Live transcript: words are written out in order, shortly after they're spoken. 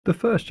The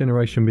first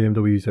generation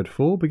BMW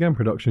Z4 began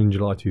production in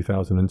July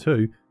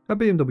 2002 at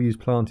BMW's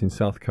plant in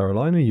South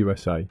Carolina,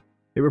 USA.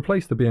 It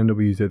replaced the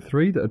BMW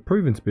Z3 that had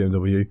proven to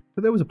BMW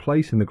that there was a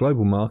place in the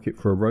global market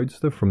for a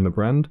roadster from the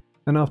brand,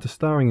 and after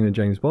starring in a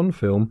James Bond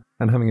film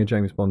and having a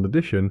James Bond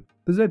edition,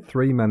 the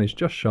Z3 managed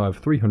just shy of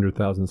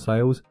 300,000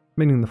 sales,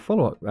 meaning the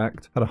follow-up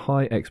act had a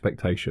high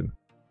expectation.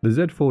 The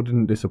Z4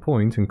 didn't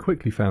disappoint and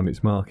quickly found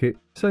its market,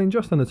 selling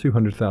just under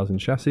 200,000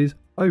 chassis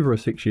over a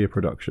 6-year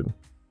production.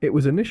 It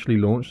was initially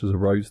launched as a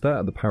roadster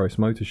at the Paris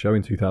Motor Show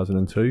in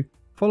 2002,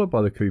 followed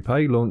by the coupe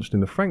launched in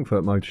the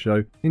Frankfurt Motor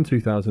Show in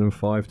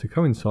 2005 to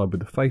coincide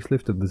with the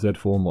facelift of the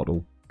Z4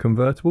 model.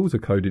 Convertibles are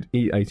coded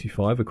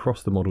E85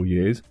 across the model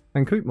years,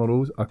 and coupe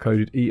models are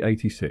coded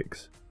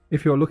E86.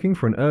 If you are looking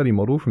for an early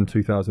model from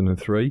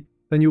 2003,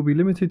 then you'll be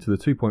limited to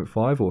the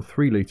 2.5 or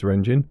 3 litre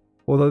engine,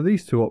 although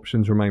these two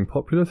options remain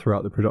popular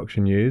throughout the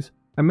production years,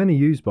 and many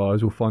used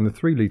buyers will find the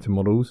 3 litre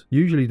models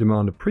usually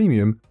demand a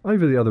premium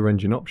over the other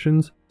engine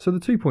options, so the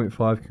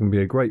 2.5 can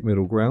be a great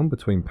middle ground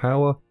between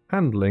power,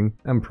 handling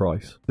and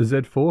price. The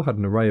Z4 had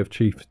an array of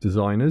chief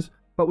designers,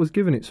 but was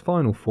given its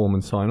final form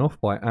and sign-off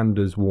by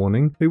Anders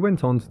Warning, who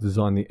went on to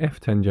design the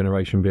F10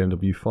 generation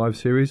BMW 5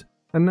 Series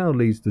and now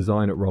leads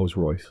design at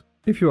Rolls-Royce.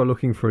 If you are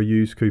looking for a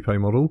used coupe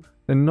model,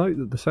 then note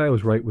that the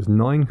sales rate was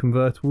 9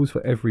 convertibles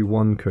for every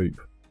 1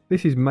 coupe.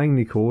 This is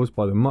mainly caused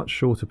by the much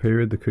shorter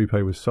period the coupe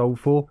was sold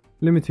for,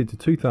 limited to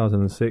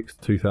 2006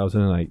 to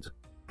 2008.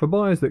 For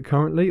buyers that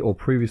currently or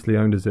previously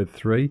owned a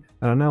Z3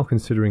 and are now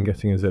considering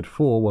getting a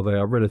Z4 while they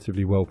are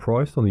relatively well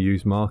priced on the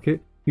used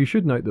market, you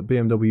should note that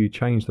BMW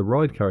changed the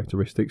ride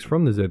characteristics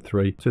from the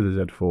Z3 to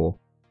the Z4.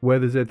 Where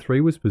the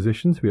Z3 was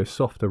positioned to be a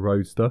softer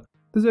roadster,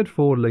 the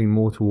Z4 leaned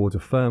more towards a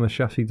firmer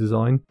chassis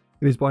design.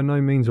 It is by no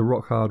means a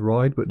rock-hard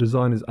ride, but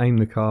designers aimed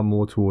the car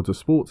more towards a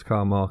sports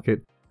car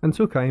market and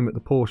took aim at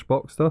the Porsche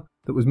Boxster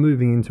that was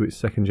moving into its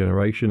second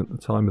generation at the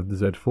time of the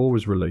Z4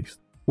 was released.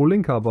 We'll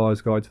link our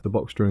buyer's guide to the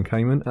Boxster and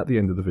Cayman at the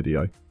end of the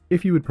video.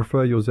 If you would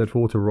prefer your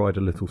Z4 to ride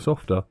a little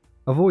softer,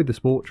 avoid the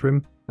sport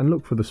trim and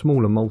look for the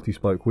smaller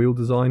multi-spoke wheel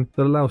design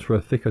that allows for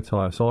a thicker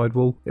tyre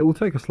sidewall. It will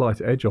take a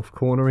slight edge off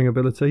cornering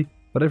ability,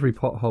 but every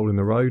pothole in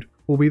the road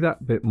will be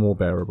that bit more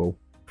bearable.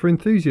 For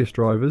enthusiast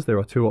drivers, there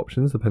are 2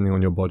 options depending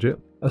on your budget.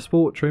 A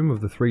sport trim of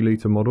the 3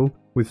 litre model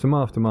with some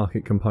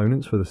aftermarket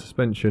components for the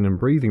suspension and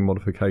breathing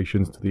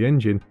modifications to the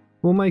engine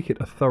will make it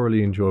a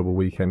thoroughly enjoyable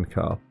weekend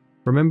car.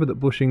 Remember that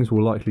bushings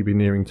will likely be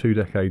nearing 2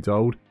 decades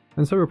old,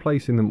 and so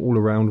replacing them all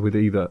around with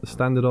either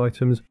standard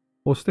items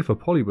or stiffer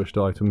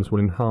polybushed items will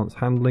enhance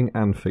handling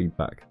and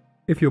feedback.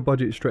 If your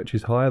budget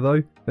stretches higher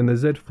though, then the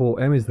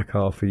Z4M is the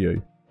car for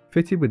you.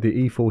 Fitted with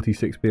the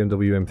E86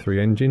 BMW M3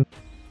 engine,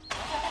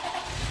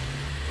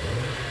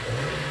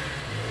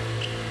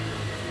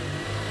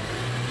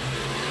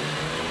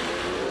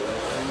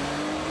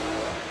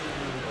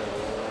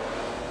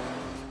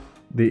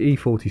 the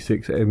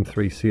E86 M3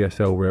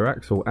 CSL rear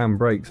axle and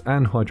brakes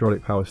and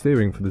hydraulic power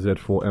steering for the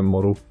Z4M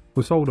model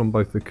were sold on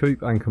both the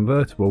coupe and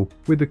convertible,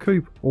 with the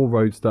coupe, or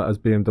roadster as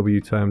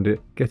BMW termed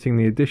it, getting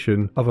the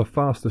addition of a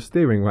faster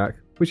steering rack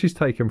which is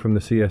taken from the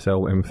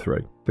CSL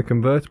M3. The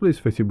convertible is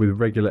fitted with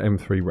regular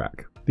M3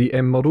 rack. The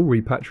M model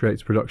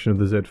repatriates production of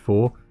the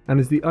Z4 and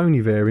is the only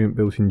variant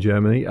built in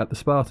Germany at the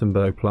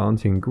Spartanburg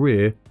plant in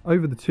Greer.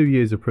 Over the 2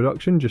 years of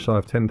production, just shy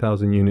of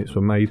 10,000 units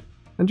were made,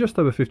 and just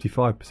over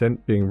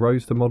 55% being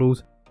roadster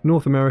models.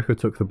 North America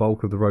took the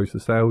bulk of the roadster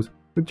sales,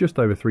 with just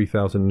over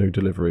 3,000 new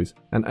deliveries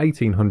and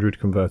 1,800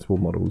 convertible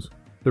models.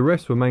 The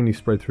rest were mainly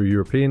spread through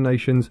European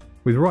nations,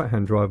 with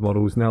right-hand drive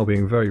models now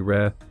being very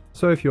rare,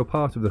 so if you're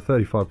part of the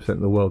 35% of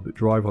the world that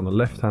drive on the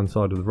left-hand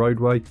side of the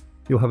roadway,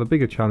 you'll have a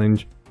bigger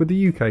challenge, with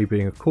the UK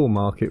being a core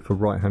market for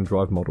right-hand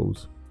drive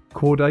models.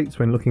 Core dates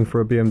when looking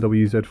for a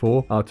BMW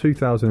Z4 are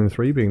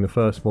 2003 being the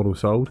first model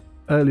sold.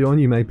 Early on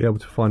you may be able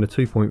to find a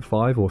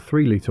 2.5 or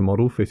 3 litre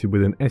model fitted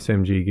with an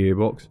SMG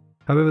gearbox,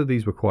 however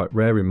these were quite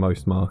rare in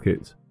most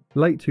markets.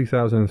 Late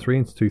 2003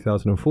 into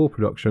 2004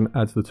 production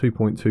adds the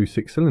 2.2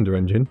 6-cylinder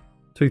engine.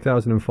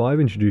 2005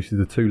 introduces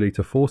the 2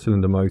 litre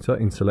 4-cylinder motor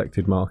in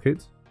selected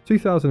markets.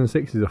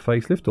 2006 is a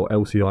facelift or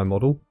LCI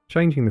model,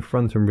 changing the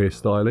front and rear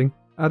styling,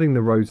 adding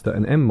the Roadster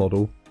and M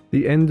model.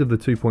 The end of the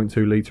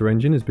 2.2 litre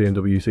engine as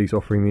BMW ceased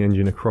offering the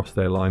engine across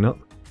their lineup.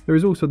 There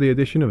is also the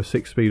addition of a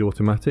 6-speed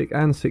automatic,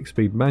 and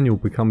 6-speed manual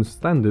becomes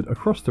standard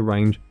across the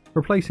range,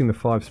 replacing the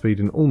 5-speed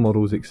in all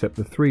models except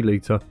the 3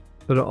 litre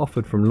that are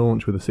offered from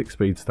launch with a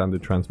 6-speed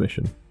standard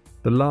transmission.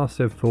 The last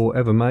Z4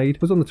 ever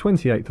made was on the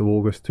 28th of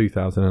August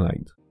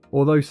 2008.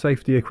 Although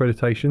safety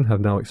accreditation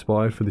have now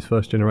expired for this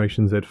first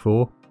generation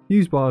Z4,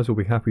 used buyers will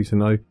be happy to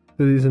know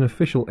that it is an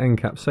official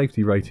NCAP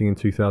safety rating in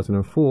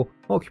 2004.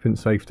 Occupant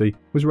safety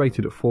was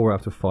rated at 4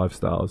 out of 5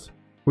 stars.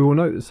 We will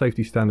note that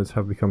safety standards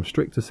have become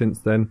stricter since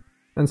then,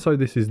 and so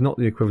this is not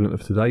the equivalent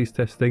of today's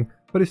testing,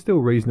 but is still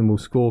a reasonable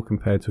score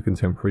compared to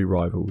contemporary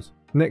rivals.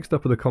 Next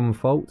up are the common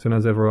faults, and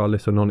as ever our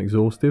lists are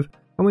non-exhaustive,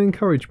 and we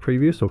encourage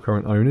previous or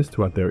current owners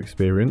to add their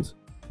experience.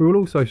 We will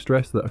also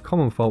stress that a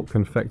common fault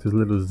can affect as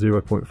little as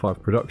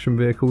 0.5 production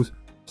vehicles,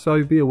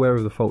 so be aware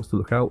of the faults to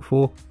look out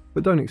for,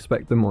 but don't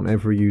expect them on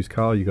every used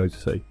car you go to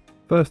see.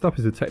 First up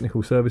is a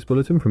technical service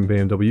bulletin from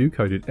BMW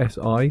coded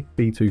SI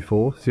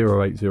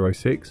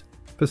B240806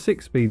 for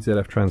 6-speed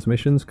ZF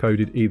transmissions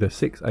coded either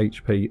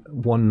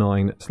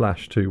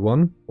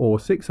 6HP19/21 or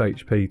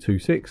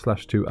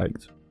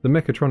 6HP26/28. The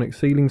mechatronic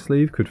sealing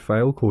sleeve could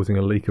fail, causing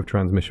a leak of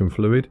transmission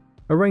fluid.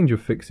 A range of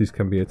fixes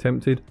can be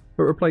attempted,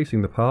 but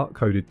replacing the part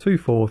coded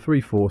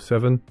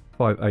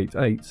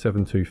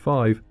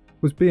 24347588725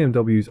 was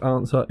BMW's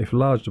answer if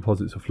large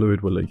deposits of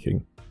fluid were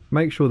leaking.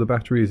 Make sure the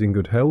battery is in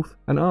good health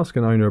and ask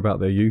an owner about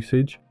their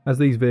usage. As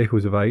these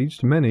vehicles have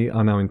aged, many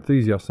are now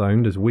enthusiast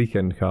owned as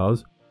weekend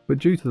cars, but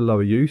due to the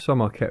lower use,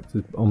 some are kept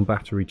on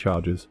battery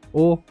chargers,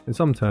 or, and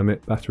some term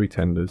it, battery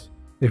tenders.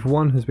 If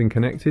one has been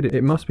connected,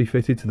 it must be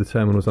fitted to the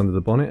terminals under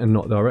the bonnet and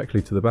not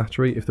directly to the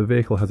battery if the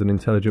vehicle has an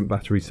intelligent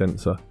battery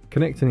sensor.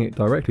 Connecting it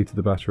directly to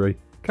the battery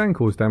can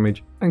cause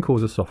damage and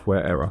cause a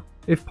software error.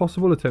 If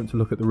possible, attempt to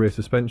look at the rear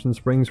suspension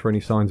springs for any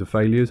signs of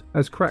failures,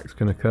 as cracks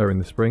can occur in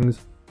the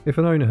springs. If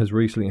an owner has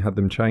recently had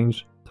them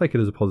changed, take it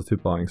as a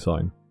positive buying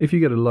sign. If you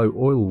get a low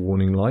oil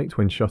warning light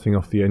when shutting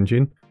off the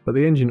engine, but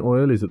the engine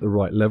oil is at the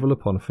right level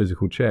upon a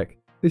physical check,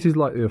 this is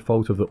likely a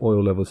fault of the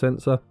oil level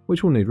sensor,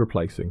 which will need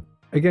replacing.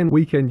 Again,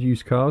 weekend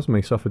use cars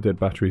may suffer dead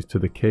batteries to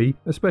the key,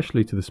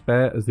 especially to the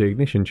spare, as the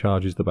ignition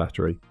charges the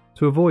battery.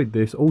 To avoid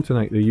this,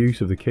 alternate the use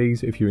of the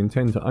keys if you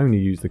intend to only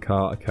use the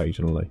car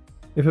occasionally.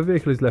 If a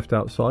vehicle is left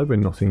outside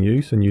when not in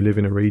use and you live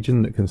in a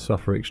region that can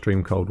suffer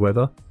extreme cold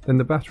weather, then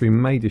the battery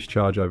may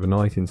discharge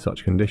overnight in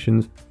such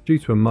conditions due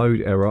to a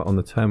mode error on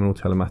the terminal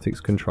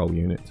telematics control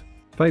unit.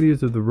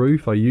 Failures of the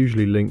roof are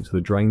usually linked to the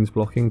drains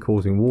blocking,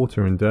 causing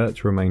water and dirt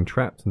to remain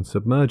trapped and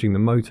submerging the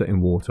motor in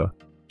water.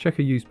 Check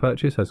a used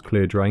purchase has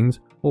clear drains,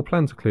 or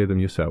plan to clear them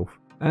yourself.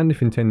 And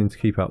if intending to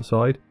keep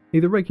outside,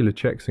 either regular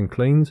checks and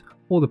cleans,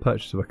 or the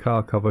purchase of a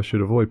car cover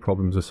should avoid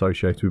problems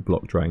associated with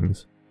blocked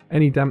drains.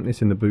 Any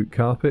dampness in the boot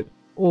carpet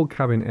or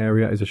cabin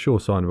area is a sure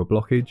sign of a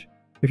blockage.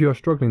 If you are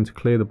struggling to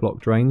clear the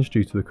blocked drains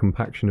due to the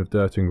compaction of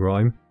dirt and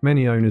grime,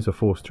 many owners are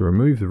forced to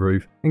remove the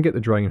roof and get the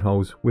drain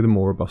holes with a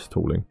more robust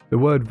tooling. The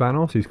word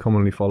Vanos is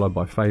commonly followed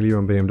by failure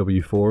on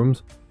BMW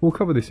forums. We'll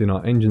cover this in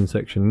our engine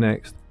section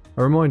next.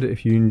 A reminder,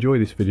 if you enjoy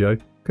this video,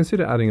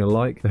 consider adding a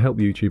like to help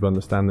YouTube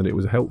understand that it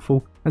was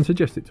helpful and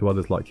suggest it to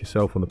others like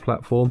yourself on the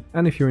platform,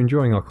 and if you're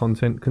enjoying our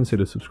content,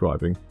 consider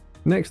subscribing.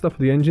 Next up are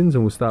the engines,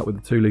 and we'll start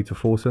with the 2-litre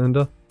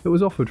 4-cylinder that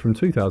was offered from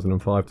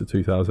 2005 to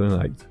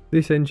 2008.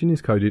 This engine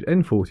is coded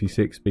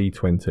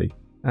N46B20,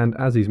 and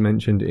as is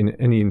mentioned in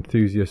any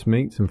enthusiast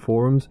meets and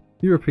forums,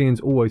 Europeans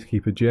always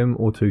keep a gem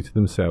or two to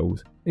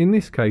themselves. In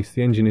this case,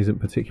 the engine isn't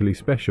particularly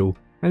special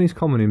and is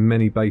common in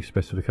many base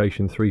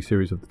specification 3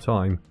 series of the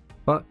time,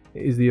 but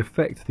it is the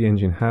effect the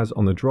engine has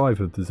on the drive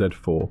of the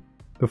Z4.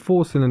 The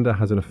 4-cylinder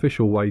has an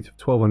official weight of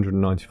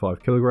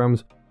 1295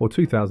 kg or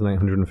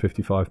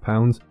 2855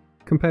 pounds,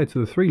 compared to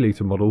the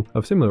 3-litre model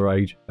of similar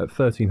age at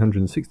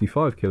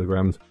 1365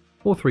 kg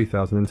or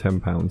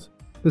 3010 pounds.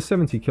 The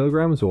 70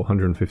 kg or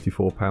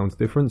 154 pounds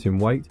difference in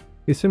weight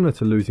is similar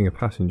to losing a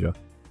passenger.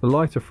 The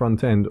lighter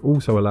front end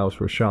also allows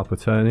for a sharper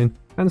turn-in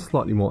and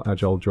slightly more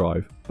agile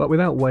drive, but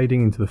without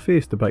wading into the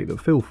fierce debate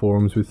that fills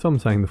forums, with some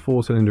saying the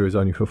 4-cylinder is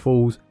only for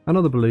fools and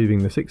others believing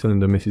the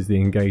 6-cylinder misses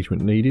the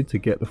engagement needed to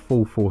get the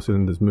full 4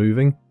 cylinders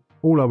moving.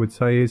 All I would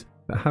say is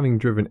that having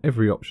driven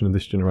every option of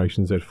this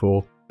generation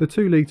Z4, the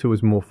 2-litre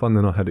was more fun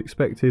than I had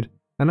expected,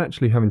 and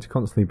actually having to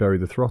constantly bury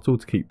the throttle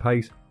to keep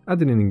pace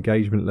added an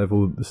engagement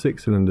level that the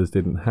 6 cylinders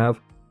didn't have,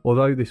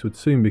 although this would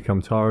soon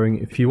become tiring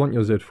if you want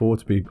your Z4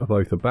 to be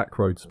both a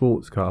backroad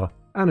sports car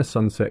and a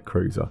sunset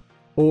cruiser,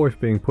 or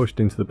if being pushed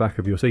into the back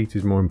of your seat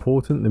is more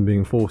important than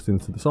being forced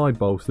into the side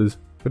bolsters.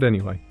 But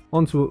anyway,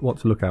 on to what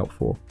to look out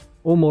for.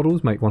 All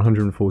models make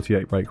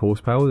 148 brake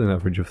horsepower with an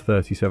average of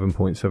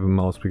 37.7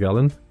 miles per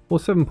gallon, or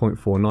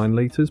 7.49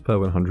 litres per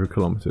 100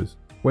 kilometers.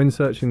 When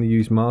searching the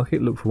used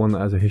market, look for one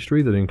that has a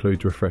history that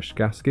includes refreshed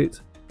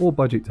gaskets, or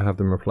budget to have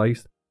them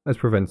replaced as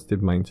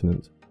preventative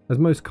maintenance, as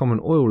most common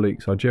oil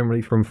leaks are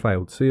generally from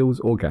failed seals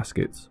or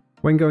gaskets.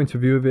 When going to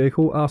view a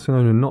vehicle, ask an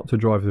owner not to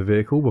drive the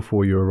vehicle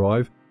before you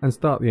arrive and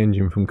start the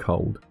engine from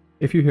cold.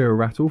 If you hear a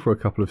rattle for a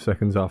couple of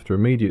seconds after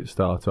immediate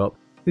startup,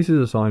 this is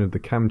a sign of the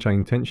cam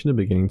chain tensioner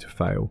beginning to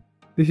fail.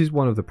 This is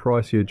one of the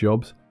pricier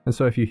jobs, and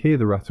so if you hear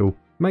the rattle,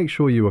 make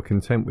sure you are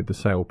content with the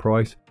sale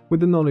price, with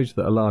the knowledge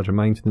that a larger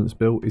maintenance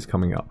bill is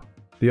coming up.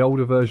 The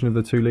older version of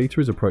the 2-litre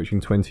is approaching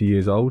 20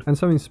 years old, and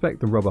so inspect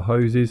the rubber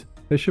hoses.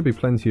 There should be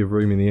plenty of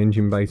room in the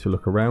engine bay to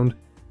look around.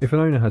 If an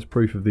owner has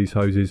proof of these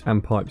hoses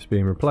and pipes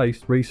being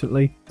replaced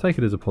recently, take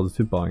it as a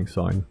positive buying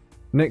sign.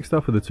 Next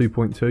up are the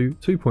 2.2,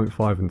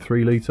 2.5 and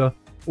 3-litre,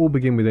 all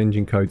begin with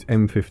engine codes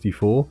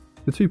M54.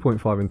 The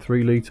 2.5 and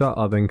 3-litre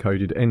are then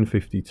coded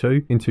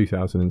N52 in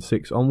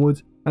 2006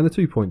 onwards, and the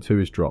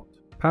 2.2 is dropped.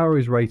 Power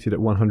is rated at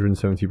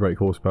 170 brake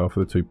horsepower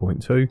for the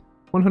 2.2,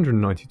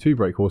 192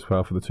 brake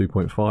horsepower for the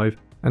 2.5,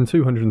 and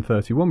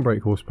 231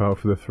 brake horsepower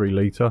for the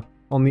 3-litre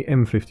on the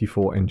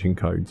M54 engine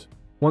codes.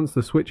 Once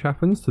the switch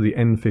happens to the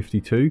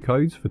N52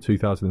 codes for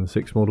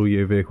 2006 model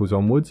year vehicles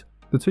onwards,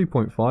 the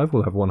 2.5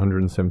 will have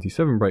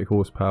 177 brake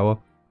horsepower,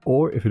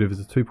 or if it is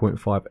a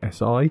 2.5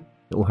 SI,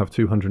 it will have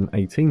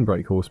 218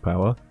 brake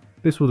horsepower.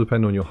 This will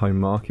depend on your home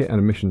market and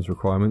emissions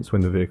requirements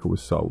when the vehicle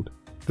was sold.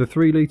 The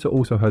 3 litre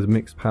also has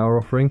mixed power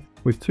offering,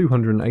 with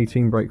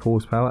 218 brake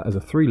horsepower as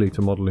a 3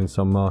 litre model in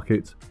some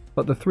markets,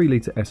 but the 3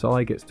 litre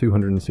SI gets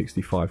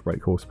 265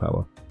 brake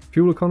horsepower.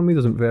 Fuel economy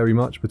doesn't vary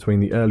much between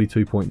the early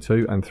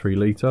 2.2 and 3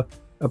 litre.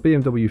 A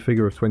BMW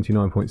figure of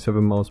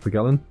 29.7 miles per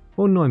gallon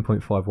or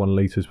 9.51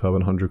 litres per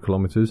 100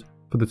 kilometres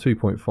for the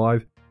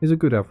 2.5 is a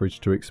good average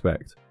to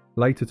expect.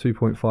 Later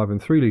 2.5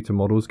 and 3 litre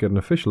models get an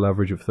official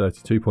average of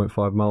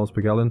 32.5 miles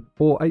per gallon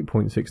or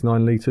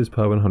 8.69 litres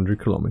per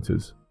 100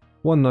 kilometres.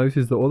 One note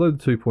is that although the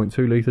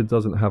 2.2 litre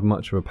doesn't have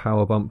much of a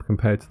power bump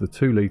compared to the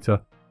 2 litre,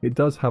 it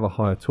does have a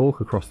higher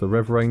torque across the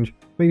rev range,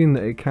 meaning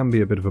that it can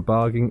be a bit of a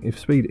bargain if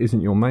speed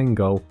isn't your main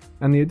goal,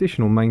 and the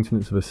additional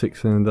maintenance of a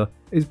 6-cylinder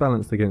is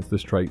balanced against the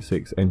straight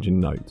 6 engine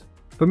note.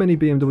 For many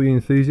BMW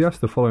enthusiasts,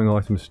 the following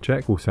items to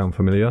check will sound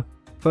familiar.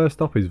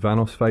 First up is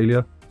Vanos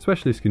failure.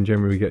 Specialists can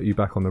generally get you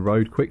back on the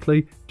road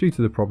quickly due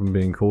to the problem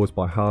being caused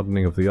by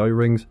hardening of the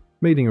O-rings,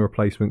 meaning a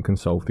replacement can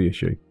solve the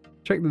issue.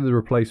 Check that the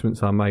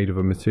replacements are made of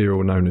a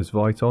material known as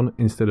Viton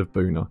instead of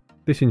Buna.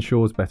 This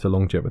ensures better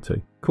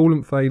longevity.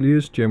 Coolant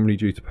failures, generally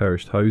due to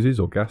perished hoses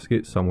or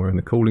gaskets somewhere in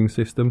the cooling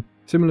system.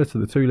 Similar to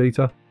the 2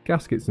 litre,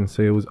 gaskets and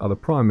seals are the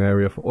prime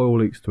area for oil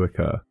leaks to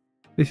occur.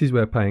 This is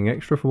where paying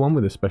extra for one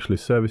with a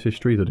specialist service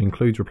history that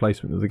includes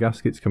replacement of the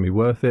gaskets can be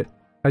worth it,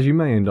 as you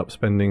may end up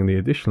spending the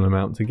additional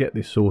amount to get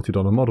this sorted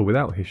on a model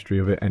without history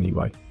of it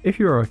anyway. If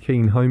you are a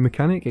keen home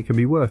mechanic, it can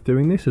be worth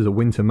doing this as a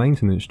winter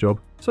maintenance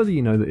job so that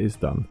you know that it's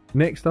done.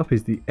 Next up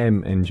is the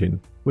M engine.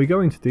 We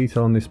go into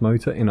detail on this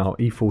motor in our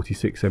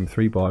E86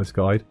 M3 buyer's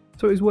guide,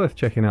 so it is worth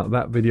checking out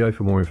that video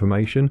for more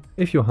information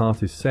if your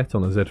heart is set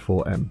on a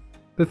Z4M.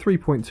 The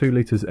 3.2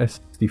 litres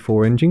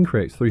S64 engine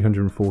creates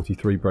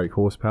 343 brake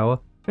horsepower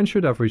and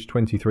should average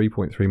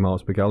 23.3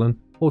 miles per gallon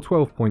or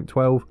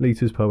 12.12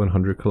 litres per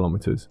 100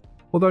 kilometres.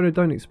 Although I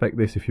don't expect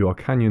this if you are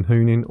canyon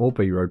hooning or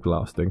B-road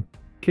blasting.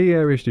 Key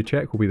areas to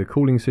check will be the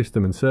cooling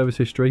system and service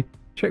history.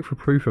 Check for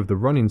proof of the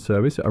run-in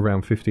service at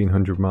around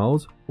 1500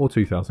 miles or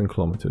 2000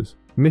 kilometres.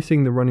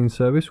 Missing the run-in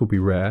service will be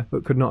rare,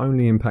 but could not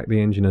only impact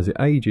the engine as it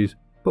ages,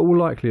 but will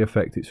likely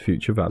affect its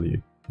future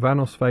value.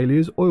 Vanos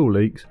failures, oil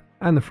leaks,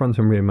 and the front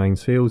and rear main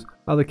seals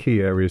are the key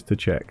areas to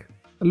check.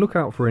 And look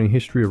out for any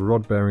history of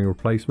rod bearing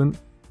replacement.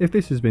 If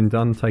this has been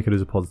done, take it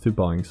as a positive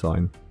buying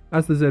sign.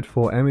 As the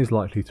Z4M is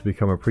likely to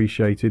become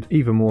appreciated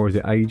even more as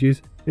it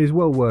ages, it is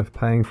well worth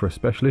paying for a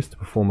specialist to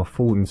perform a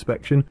full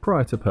inspection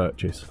prior to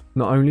purchase.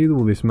 Not only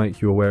will this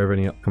make you aware of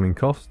any upcoming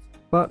costs,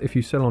 but if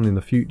you sell on in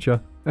the future,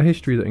 a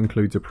history that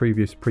includes a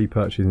previous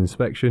pre-purchase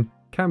inspection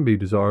can be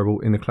desirable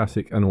in the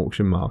classic and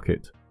auction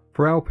market.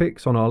 For our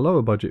picks, on our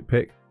lower budget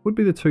pick would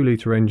be the 2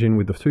 litre engine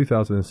with the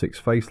 2006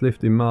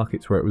 facelift in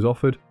markets where it was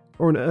offered,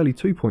 or an early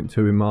 2.2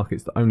 in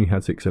markets that only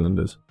had 6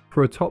 cylinders.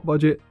 For a top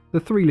budget, the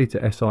 3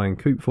 litre SI in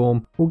coupe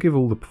form will give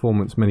all the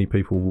performance many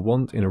people will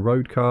want in a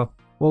road car,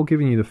 while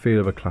giving you the feel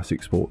of a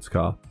classic sports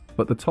car,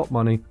 but the top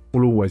money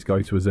will always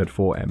go to a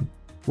Z4M.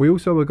 We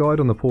also have a guide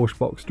on the Porsche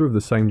Boxster of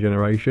the same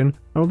generation,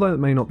 and although it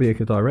may not be a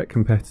direct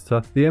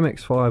competitor, the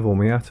MX-5 or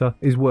Miata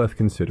is worth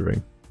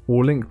considering.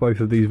 We'll link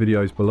both of these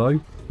videos below,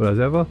 but as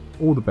ever,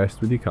 all the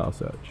best with your car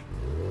search.